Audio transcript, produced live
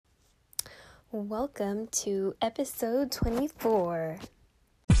Welcome to episode 24.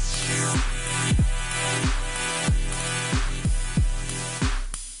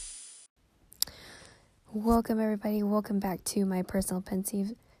 Welcome everybody, welcome back to my personal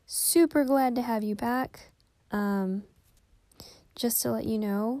pensieve. Super glad to have you back. Just to let you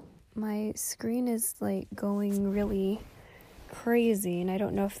know, my screen is going really crazy, and I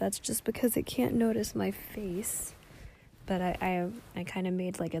don't know if that's just because it can't notice my face. But I kind of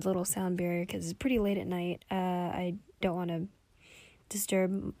made a little sound barrier because it's pretty late at night. I don't want to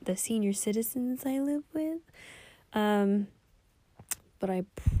disturb the senior citizens I live with. But I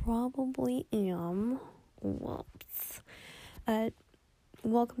probably am. Whoops.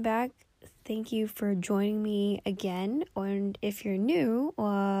 Welcome back. Thank you for joining me again. And if you're new,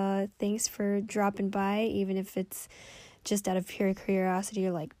 thanks for dropping by, even if it's just out of pure curiosity.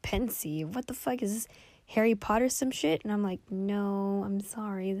 You're like, pensieve, what the fuck is this? Harry Potter some shit? And I'm like, no, I'm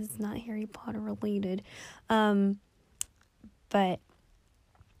sorry, this is not Harry Potter related. But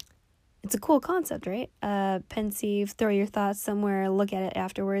it's a cool concept, right? Pensieve, throw your thoughts somewhere, look at it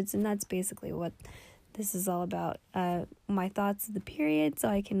afterwards, and that's basically what this is all about. My thoughts of the period, so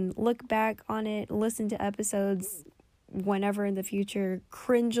I can look back on it, listen to episodes whenever in the future,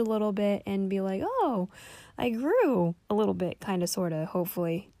 cringe a little bit, and be like, oh, I grew a little bit, kind of, sort of,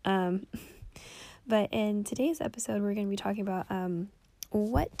 hopefully. But in today's episode, we're going to be talking about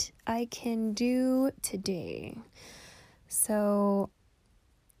what I can do today. So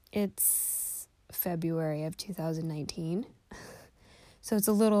it's February of 2019. So it's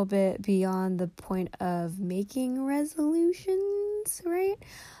a little bit beyond the point of making resolutions, right?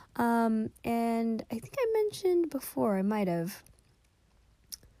 And I think I mentioned before, I might have,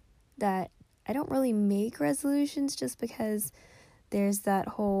 that I don't really make resolutions just because there's that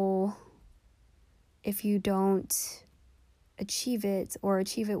whole, if you don't achieve it or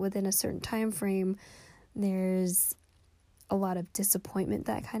achieve it within a certain time frame, there's a lot of disappointment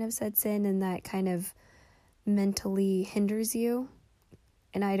that kind of sets in, and that kind of mentally hinders you.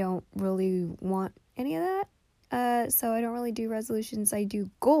 And I don't really want any of that. So I don't really do resolutions. I do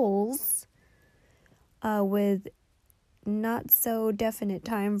goals with not so definite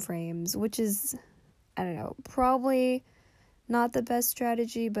time frames, which is, I don't know, probably not the best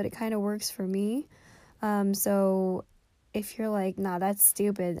strategy, but it kind of works for me. So if you're like, nah, that's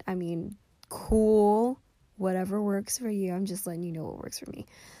stupid, I mean, cool, whatever works for you. I'm just letting you know what works for me.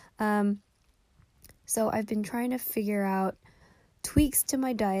 So I've been trying to figure out tweaks to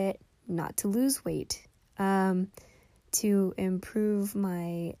my diet, not to lose weight, to improve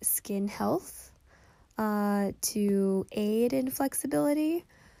my skin health, to aid in flexibility,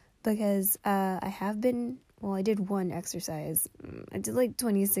 because I did one exercise. I did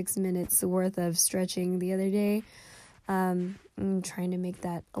 26 minutes worth of stretching the other day. I'm trying to make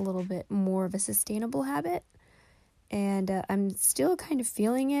that a little bit more of a sustainable habit. And I'm still kind of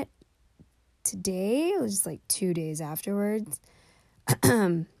feeling it today. It was just 2 days afterwards.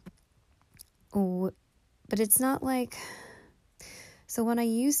 But it's not so when I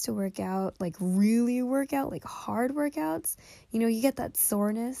used to work out, really work out, hard workouts, you get that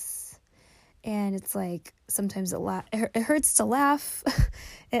soreness. And it's sometimes it hurts to laugh.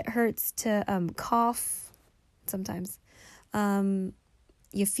 It hurts to cough sometimes.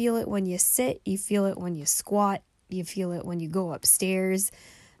 You feel it when you sit. You feel it when you squat. You feel it when you go upstairs.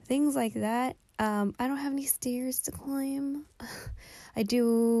 Things like that. I don't have any stairs to climb. I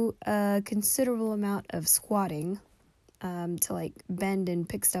do a considerable amount of squatting to bend and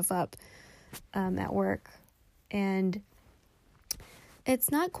pick stuff up at work. And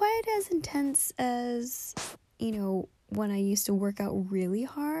it's not quite as intense as, when I used to work out really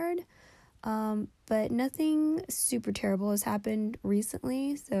hard. But nothing super terrible has happened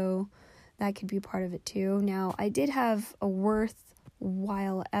recently, so that could be part of it too. Now, I did have a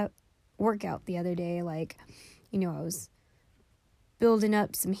worthwhile workout the other day. I was building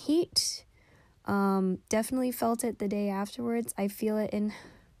up some heat. Definitely felt it the day afterwards. I feel it it's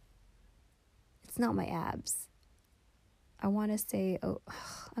not my abs. I want to say,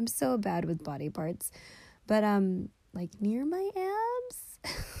 I'm so bad with body parts, but near my abs.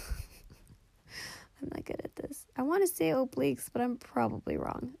 I'm not good at this. I want to say obliques, but I'm probably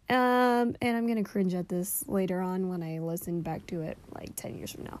wrong. And I'm gonna cringe at this later on when I listen back to it 10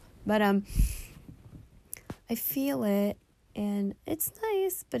 years from now. But I feel it, and it's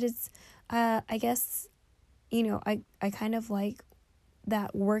nice, but it's I guess I kind of like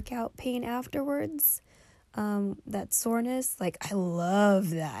that workout pain afterwards. That soreness, I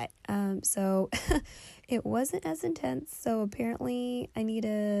love that. So it wasn't as intense, so apparently I need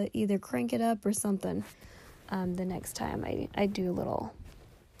to either crank it up or something, the next time I do a little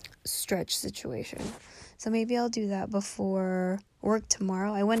stretch situation. So maybe I'll do that before work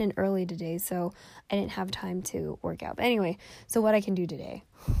tomorrow. I went in early today, so I didn't have time to work out. But anyway, so what I can do today,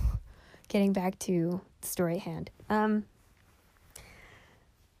 getting back to the story at hand.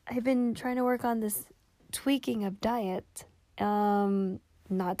 I've been trying to work on this tweaking of diet,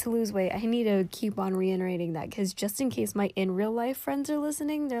 not to lose weight. I need to keep on reiterating that, because just in case my in real life friends are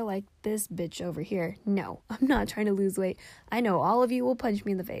listening, they're like, this bitch over here. No, I'm not trying to lose weight. I know all of you will punch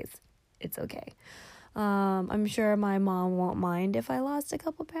me in the face. It's okay. I'm sure my mom won't mind if I lost a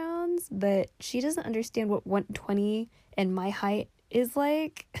couple pounds, but she doesn't understand what 120 and my height is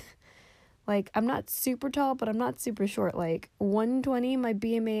like. Like, I'm not super tall, but I'm not super short. Like, 120, my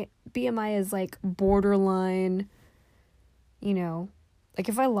BMI is like borderline, like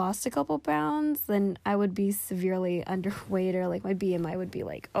if I lost a couple pounds, then I would be severely underweight, or like my BMI would be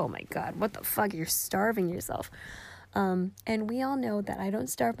like, oh my God, what the fuck? You're starving yourself. And we all know that I don't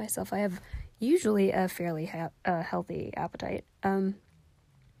starve myself. I have usually a fairly healthy appetite.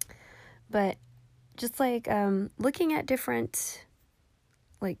 But just like looking at different,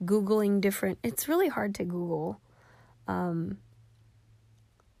 like Googling different, it's really hard to Google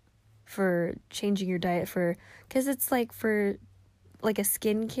for changing your diet because it's like for like a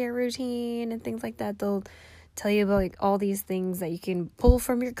skincare routine and things like that. They'll tell you about like all these things that you can pull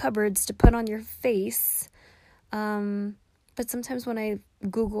from your cupboards to put on your face. But sometimes when I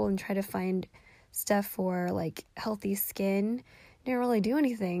Google and try to find stuff for like healthy skin, I didn't really do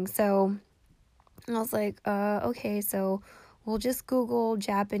anything. So I was like, okay, so we'll just Google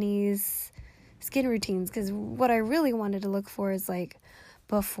Japanese skin routines, because what I really wanted to look for is like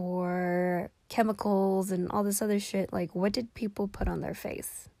before chemicals and all this other shit. Like, what did people put on their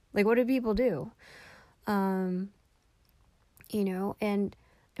face? Like, what did people do? And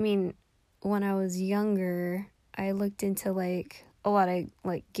I mean, when I was younger, I looked into like a lot of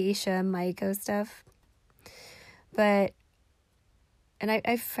like geisha, Maiko stuff. And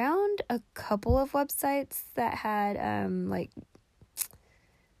I found a couple of websites that had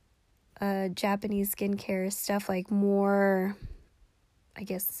Japanese skincare stuff, like more, I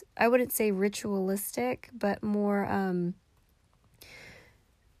guess I wouldn't say ritualistic, but more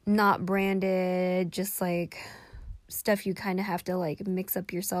not branded, just like stuff you kind of have to like mix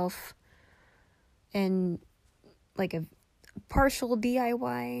up yourself, and like a partial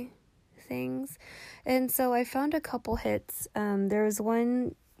DIY things. And so I found a couple hits. There was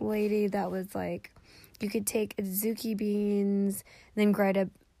one lady that was like, you could take Azuki beans, then grind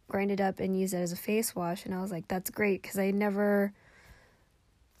it up and use it as a face wash. And I was like, that's great, because I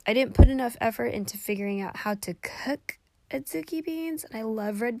didn't put enough effort into figuring out how to cook Azuki beans. And I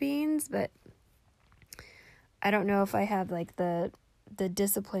love red beans, but I don't know if I have like the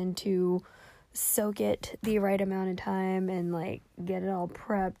discipline to soak it the right amount of time and like get it all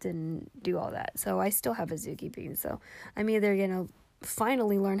prepped and do all that. So I still have Azuki beans. So I'm either gonna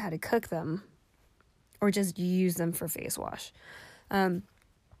finally learn how to cook them or just use them for face wash.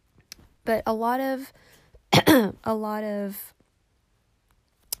 But a lot of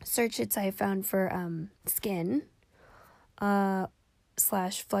search hits I found for skin /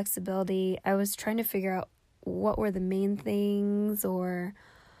 flexibility. I was trying to figure out what were the main things, or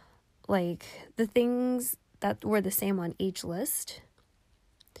like the things that were the same on each list.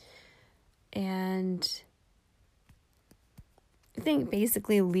 And I think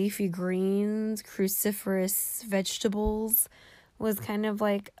basically leafy greens, cruciferous vegetables was kind of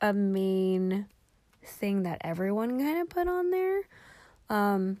like a main thing that everyone kind of put on there.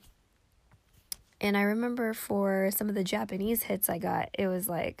 And I remember for some of the Japanese hits I got, it was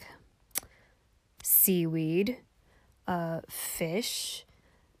like seaweed, fish,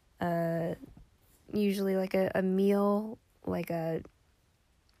 usually like a meal, like a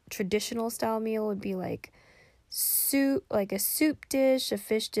traditional style meal would be like soup, like a soup dish, a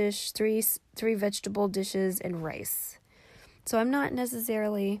fish dish, three vegetable dishes, and rice. So I'm not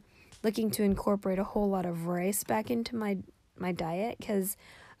necessarily looking to incorporate a whole lot of rice back into my diet, because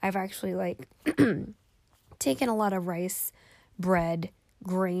I've actually like taken a lot of rice, bread,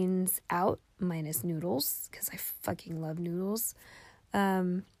 grains out, minus noodles, because I fucking love noodles.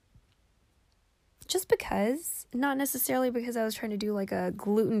 Just because, not necessarily because I was trying to do like a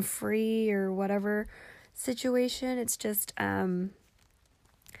gluten-free or whatever situation. It's just, I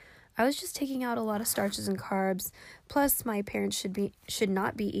was just taking out a lot of starches and carbs. Plus, my parents should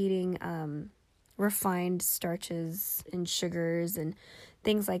not be eating refined starches and sugars and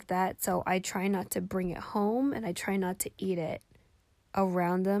things like that. So I try not to bring it home, and I try not to eat it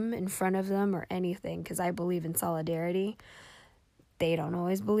around them, in front of them, or anything, because I believe in solidarity. they don't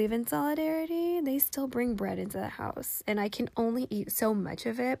always believe in solidarity. They still bring bread into the house, and I can only eat so much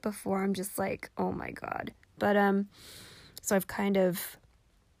of it before I'm just like, oh my God. But so I've kind of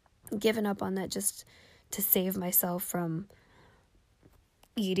given up on that just to save myself from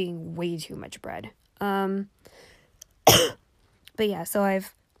eating way too much bread. But yeah, so I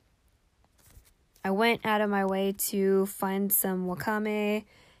went out of my way to find some wakame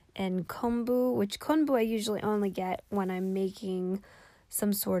and kombu, which kombu I usually only get when I'm making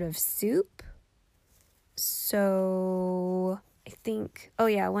some sort of soup. So I think,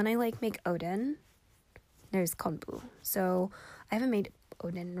 when I make oden, there's kombu. So I haven't made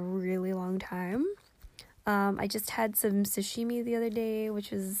oden in a really long time. I just had some sashimi the other day,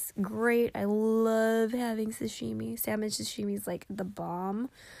 which was great. I love having sashimi. Salmon sashimi is like the bomb.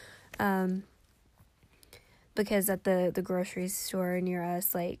 Because at the grocery store near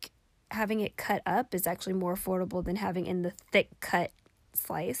us, like, having it cut up is actually more affordable than having in the thick cut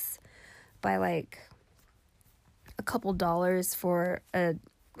slice by like a couple dollars for a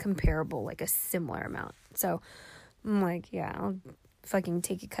comparable, like a similar amount. So I'm like, yeah, I'll fucking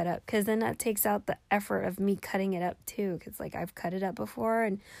take it cut up, because then that takes out the effort of me cutting it up too, because like I've cut it up before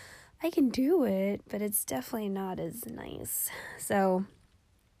and I can do it, but it's definitely not as nice. So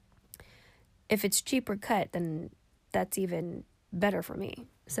if it's cheaper cut, then that's even better for me.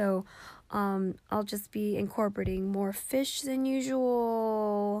 So I'll just be incorporating more fish than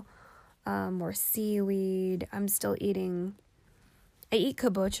usual, more seaweed. I eat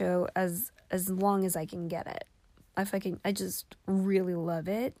kabocho as long as I can get it. I just really love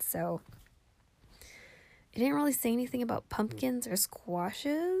it. So it didn't really say anything about pumpkins or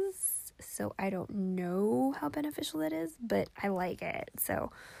squashes, so I don't know how beneficial that is, but I like it.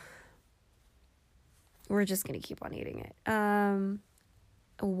 So we're just going to keep on eating it.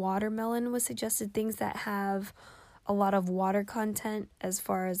 Watermelon was suggested, things that have a lot of water content as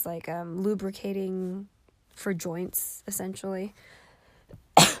far as like lubricating for joints, essentially.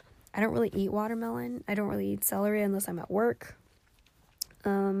 I don't really eat watermelon. I don't really eat celery unless I'm at work.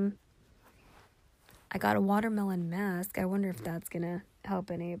 I got a watermelon mask. I wonder if that's going to help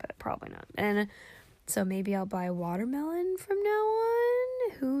any, but probably not. And so maybe I'll buy watermelon from now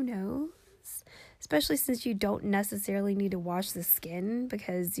on. Who knows? Especially since you don't necessarily need to wash the skin,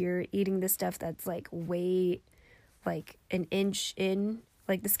 because you're eating the stuff that's like way like an inch in.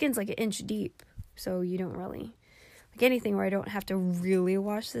 Like the skin's like an inch deep. So you don't really... Like anything where I don't have to really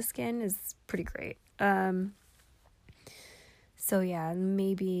wash the skin is pretty great. So yeah,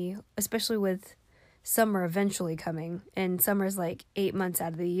 maybe, especially with summer eventually coming, and summer's like 8 months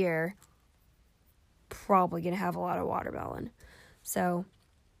out of the year, probably gonna have a lot of watermelon. So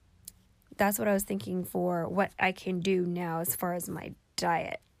that's what I was thinking for what I can do now as far as my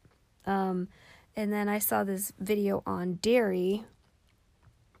diet. And then I saw this video on dairy,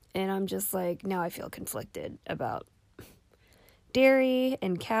 and I'm just like, now I feel conflicted about dairy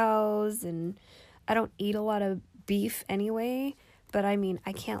and cows, and I don't eat a lot of beef anyway, but I mean,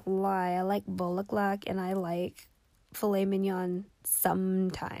 I can't lie, I like bulaklak and I like filet mignon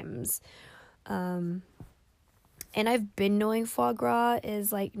sometimes. And I've been knowing foie gras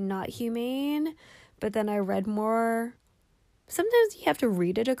is like not humane, but then I read more. Sometimes you have to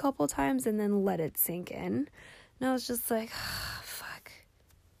read it a couple times and then let it sink in. And I was just like, fuck,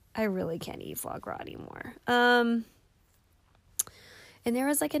 I really can't eat foie gras anymore. And there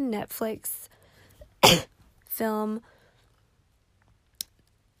was like a Netflix film.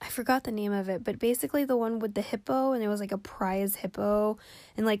 I forgot the name of it, but basically the one with the hippo, and it was like a prize hippo,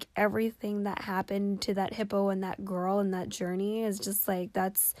 and like everything that happened to that hippo and that girl and that journey is just like,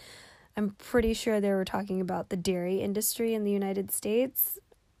 I'm pretty sure they were talking about the dairy industry in the United States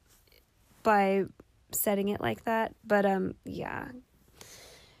by setting it like that. But yeah.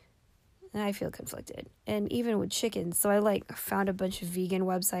 And I feel conflicted. And even with chickens. So I found a bunch of vegan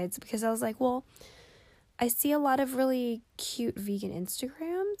websites, because I was like, well, I see a lot of really cute vegan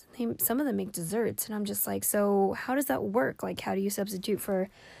Instagrams. Some of them make desserts. And I'm just like, so how does that work? Like, how do you substitute for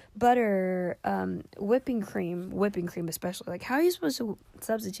butter, whipping cream especially? Like, how are you supposed to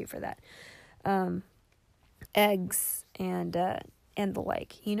substitute for that? Eggs and the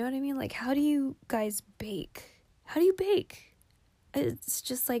like. You know what I mean? Like, how do you guys bake? How do you bake? It's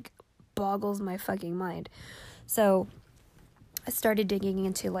just like boggles my fucking mind. So I started digging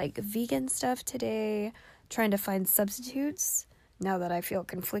into like vegan stuff today, trying to find substitutes now that I feel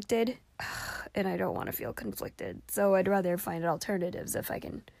conflicted, and I don't want to feel conflicted. So I'd rather find alternatives if I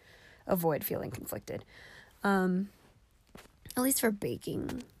can avoid feeling conflicted. At least for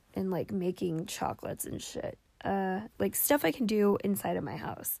baking and like making chocolates and shit. Like stuff I can do inside of my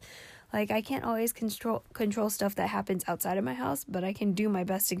house. Like, I can't always control stuff that happens outside of my house, but I can do my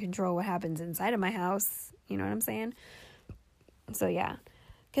best to control what happens inside of my house. You know what I'm saying? So, yeah.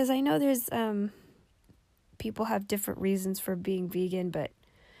 Because I know there's, people have different reasons for being vegan, but,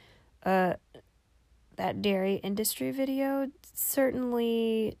 that dairy industry video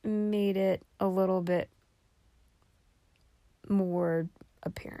certainly made it a little bit more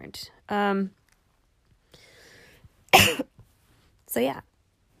apparent. So, yeah.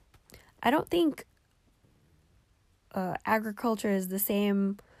 I don't think agriculture is the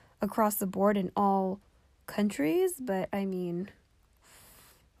same across the board in all countries, but I mean,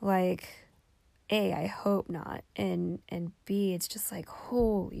 like, A, I hope not, and B, it's just like,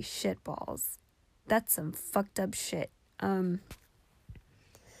 holy shit balls. That's some fucked up shit. So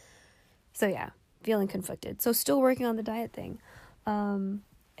yeah, feeling conflicted. So still working on the diet thing.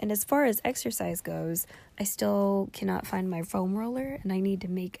 And as far as exercise goes, I still cannot find my foam roller, and I need to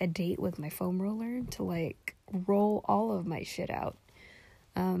make a date with my foam roller to, like, roll all of my shit out.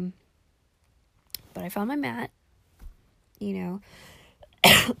 But I found my mat, you know,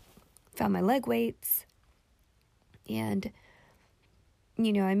 found my leg weights, and,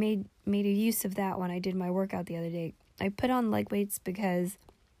 you know, I made a use of that when I did my workout the other day. I put on leg weights because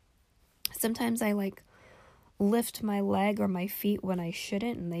sometimes I, like, lift my leg or my feet when I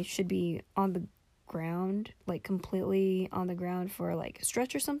shouldn't, and they should be on the ground, like completely on the ground for like a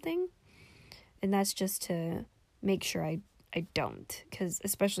stretch or something. And that's just to make sure I don't, because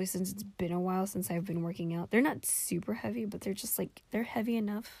especially since it's been a while since I've been working out. They're not super heavy, but they're just like, they're heavy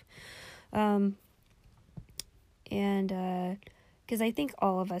enough. And because I think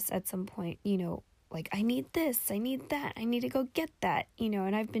all of us at some point, you know, like, I need this, I need that, I need to go get that, you know,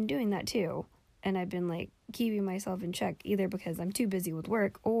 and I've been doing that too. And I've been, like, keeping myself in check, either because I'm too busy with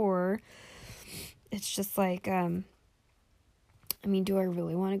work, or it's just like, I mean, do I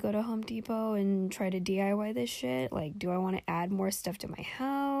really want to go to Home Depot and try to DIY this shit? Like, do I want to add more stuff to my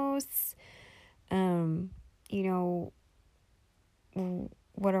house? You know,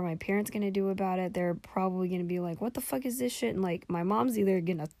 what are my parents going to do about it? They're probably going to be like, what the fuck is this shit? And, like, my mom's either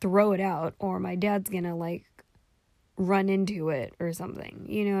going to throw it out, or my dad's going to, like, run into it or something.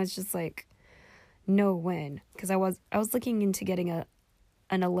 You know, it's just like, no win. Because I was looking into getting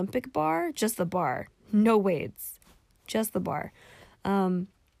an Olympic bar, just the bar, no weights, just the bar,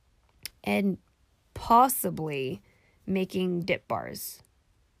 and possibly making dip bars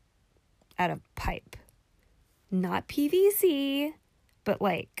out of pipe, not PVC, but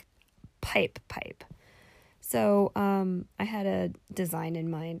like pipe. So I had a design in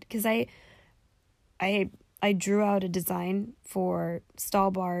mind, because I drew out a design for stall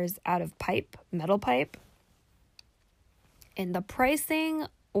bars out of pipe, metal pipe. And the pricing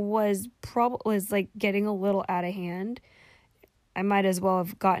was like getting a little out of hand. I might as well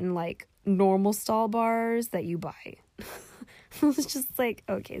have gotten like normal stall bars that you buy. It was just like,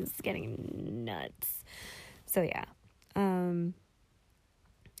 okay, this is getting nuts. So yeah.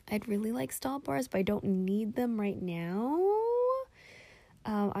 I'd really like stall bars, but I don't need them right now.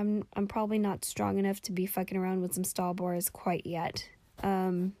 I'm probably not strong enough to be fucking around with some stall bars quite yet. But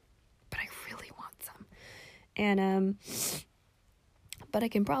I really want some. And but I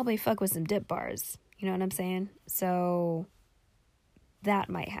can probably fuck with some dip bars. You know what I'm saying? So that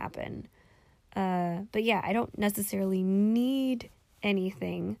might happen. But yeah, I don't necessarily need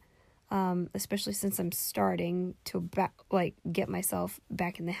anything, especially since I'm starting to get myself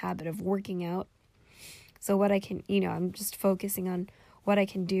back in the habit of working out. So what I can, you know, I'm just focusing on what I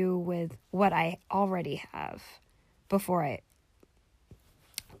can do with what I already have before I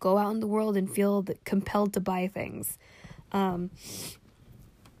go out in the world and feel compelled to buy things.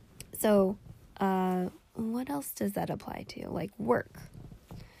 So what else does that apply to? Like work.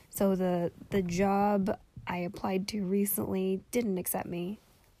 So the job I applied to recently didn't accept me.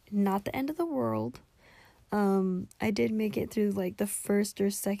 Not the end of the world. I did make it through like the first or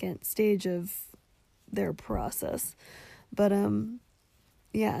second stage of their process. But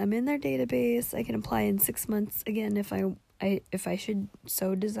yeah, I'm in their database. I can apply in 6 months again if I should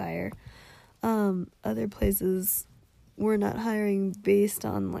so desire. Other places were not hiring based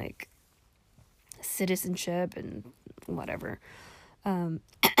on like citizenship and whatever.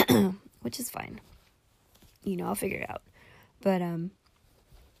 Which is fine. You know, I'll figure it out. But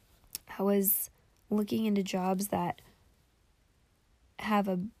I was looking into jobs that have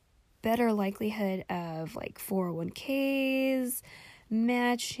a better likelihood of like 401ks,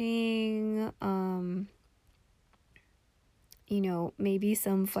 matching, you know, maybe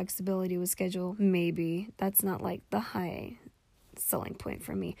some flexibility with schedule, maybe. That's not like the high selling point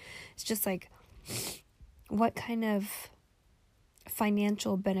for me. It's just like, what kind of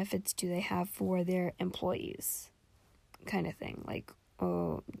financial benefits do they have for their employees, kind of thing. Like,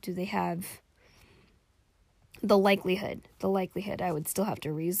 oh, do they have the likelihood, I would still have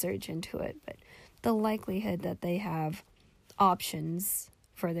to research into it, but the likelihood that they have options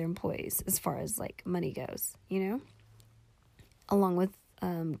for their employees as far as like money goes, along with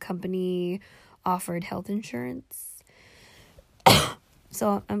company offered health insurance.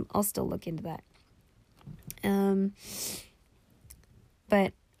 So I'll still look into that.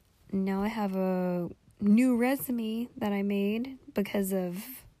 But now I have a new resume that I made because of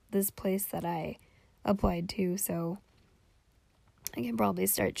this place that I applied to, so I can probably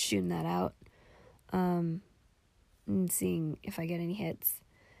start shooting that out, and seeing if I get any hits.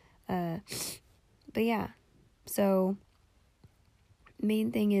 But yeah, so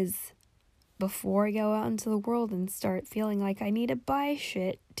main thing is, before I go out into the world and start feeling like I need to buy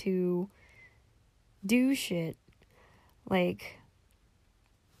shit to do shit, like,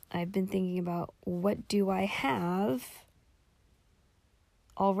 I've been thinking about, what do I have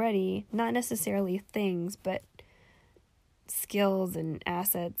already? Not necessarily things, but skills and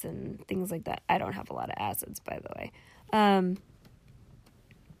assets and things like that. I don't have a lot of assets, by the way.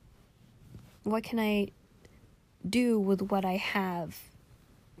 What can I do with what I have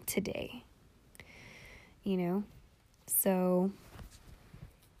today? So,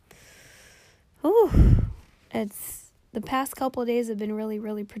 it's, the past couple of days have been really,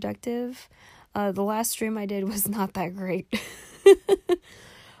 really productive. The last stream I did was not that great.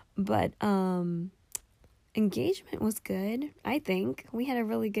 But, engagement was good, I think. We had a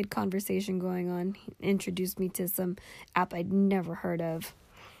really good conversation going on. He introduced me to some app I'd never heard of,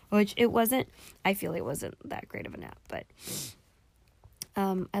 which I feel it wasn't that great of an app, but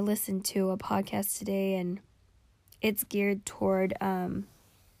I listened to a podcast today, and it's geared toward,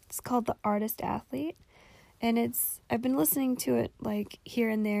 it's called The Artist Athlete, and I've been listening to it, like, here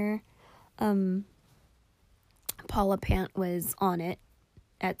and there. Paula Pant was on it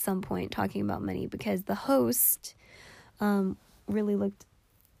at some point talking about money, because the host really looked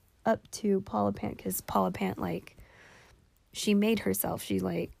up to Paula Pant, because Paula Pant, like, she made herself. She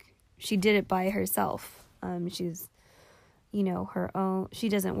did it by herself. She's, her own. She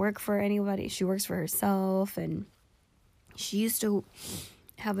doesn't work for anybody. She works for herself, and she used to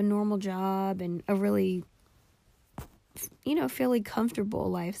have a normal job and a really, fairly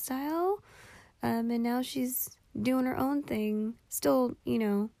comfortable lifestyle. And now she's doing her own thing, still,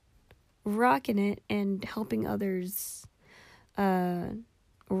 rocking it and helping others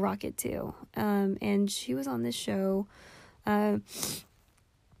rock it too. And she was on this show. There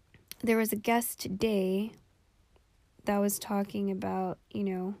was a guest today that was talking about,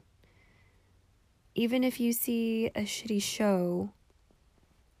 even if you see a shitty show,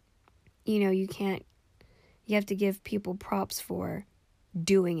 you have to give people props for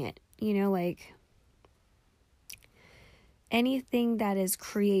doing it. Like, anything that is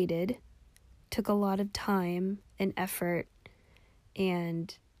created took a lot of time and effort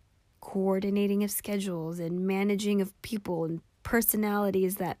and coordinating of schedules and managing of people and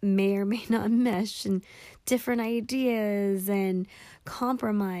personalities that may or may not mesh, and different ideas and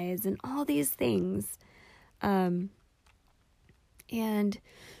compromise and all these things. And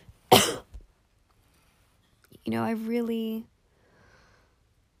I really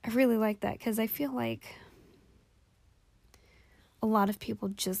like that, because I feel like a lot of people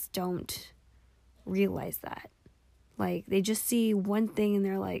just don't realize that. Like, they just see one thing and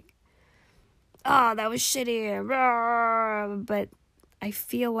they're like, oh, that was shitty. But I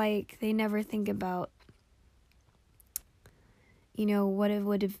feel like they never think about, what it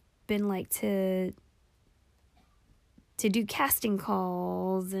would have been like to do casting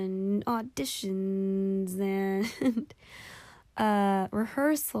calls and auditions and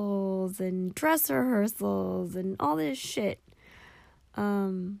rehearsals and dress rehearsals and all this shit.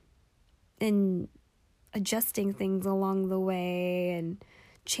 And adjusting things along the way and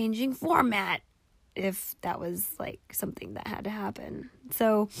changing format if that was like something that had to happen.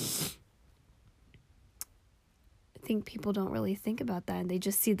 So I think people don't really think about that, and they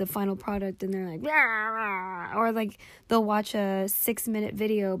just see the final product and they're like, rah, or like they'll watch a 6-minute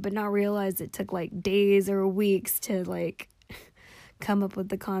video but not realize it took like days or weeks to like come up with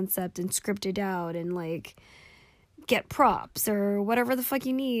the concept and script it out and like get props or whatever the fuck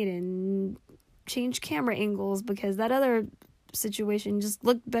you need and change camera angles because that other situation just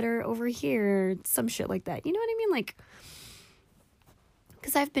looked better over here, some shit like that. You know what I mean? Like,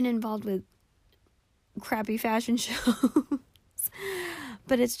 because I've been involved with crappy fashion shows,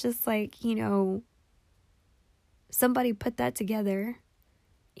 but it's just like, somebody put that together,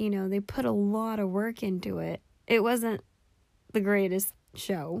 they put a lot of work into it. It wasn't the greatest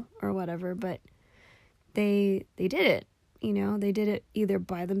show or whatever, but they did it. You know, they did it either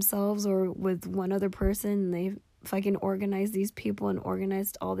by themselves or with one other person. And they fucking organized these people and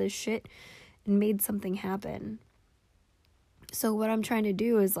organized all this shit and made something happen. So what I'm trying to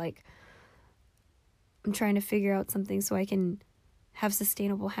do is like, I'm trying to figure out something so I can have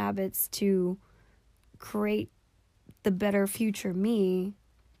sustainable habits to create the better future me.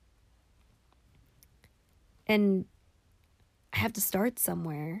 And I have to start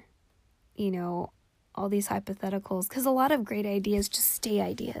somewhere, you know, all these hypotheticals, because a lot of great ideas just stay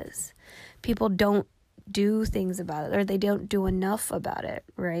ideas. People don't do things about it, or they don't do enough about it,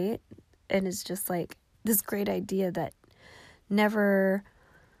 right? And it's just like this great idea that never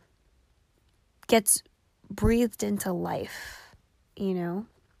gets breathed into life, you know?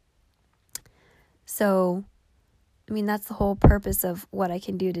 So, I mean, that's the whole purpose of what I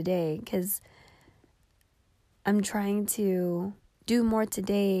can do today, because I'm trying to do more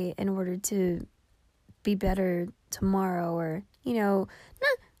today in order to be better tomorrow, or, you know,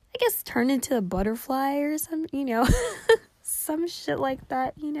 I guess turn into a butterfly or some, you know, some shit like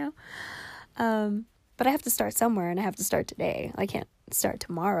that, you know. But I have to start somewhere, and I have to start today. I can't start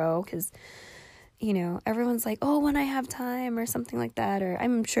tomorrow because, you know, everyone's like, oh, when I have time or something like that. Or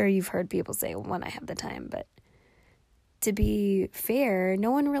I'm sure you've heard people say when I have the time, but to be fair, no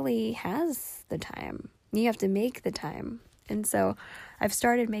one really has the time. You have to make the time. And so I've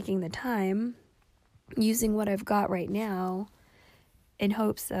started making the time using what I've got right now in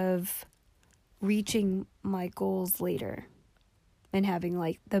hopes of reaching my goals later and having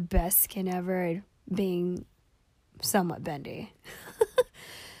like the best skin ever and being somewhat bendy.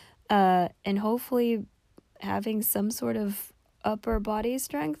 And hopefully having some sort of upper body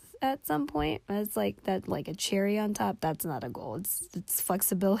strength at some point. It's like that, like a cherry on top. That's not a goal. It's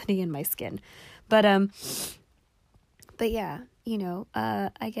flexibility in my skin. But yeah, you know,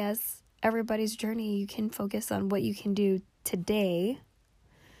 I guess everybody's journey, you can focus on what you can do today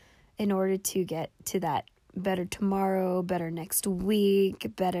in order to get to that better tomorrow, better next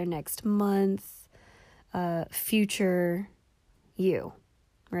week, better next month, future you,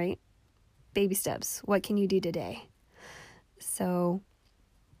 right? Baby steps. What can you do today? So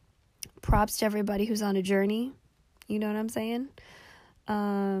props to everybody who's on a journey. You know what I'm saying?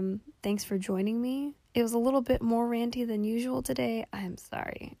 Thanks for joining me. It was a little bit more ranty than usual today. I'm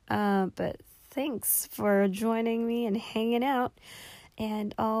sorry. But thanks for joining me and hanging out.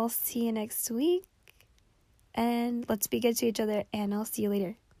 And I'll see you next week. And let's be good to each other. And I'll see you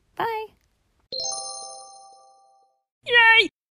later. Bye.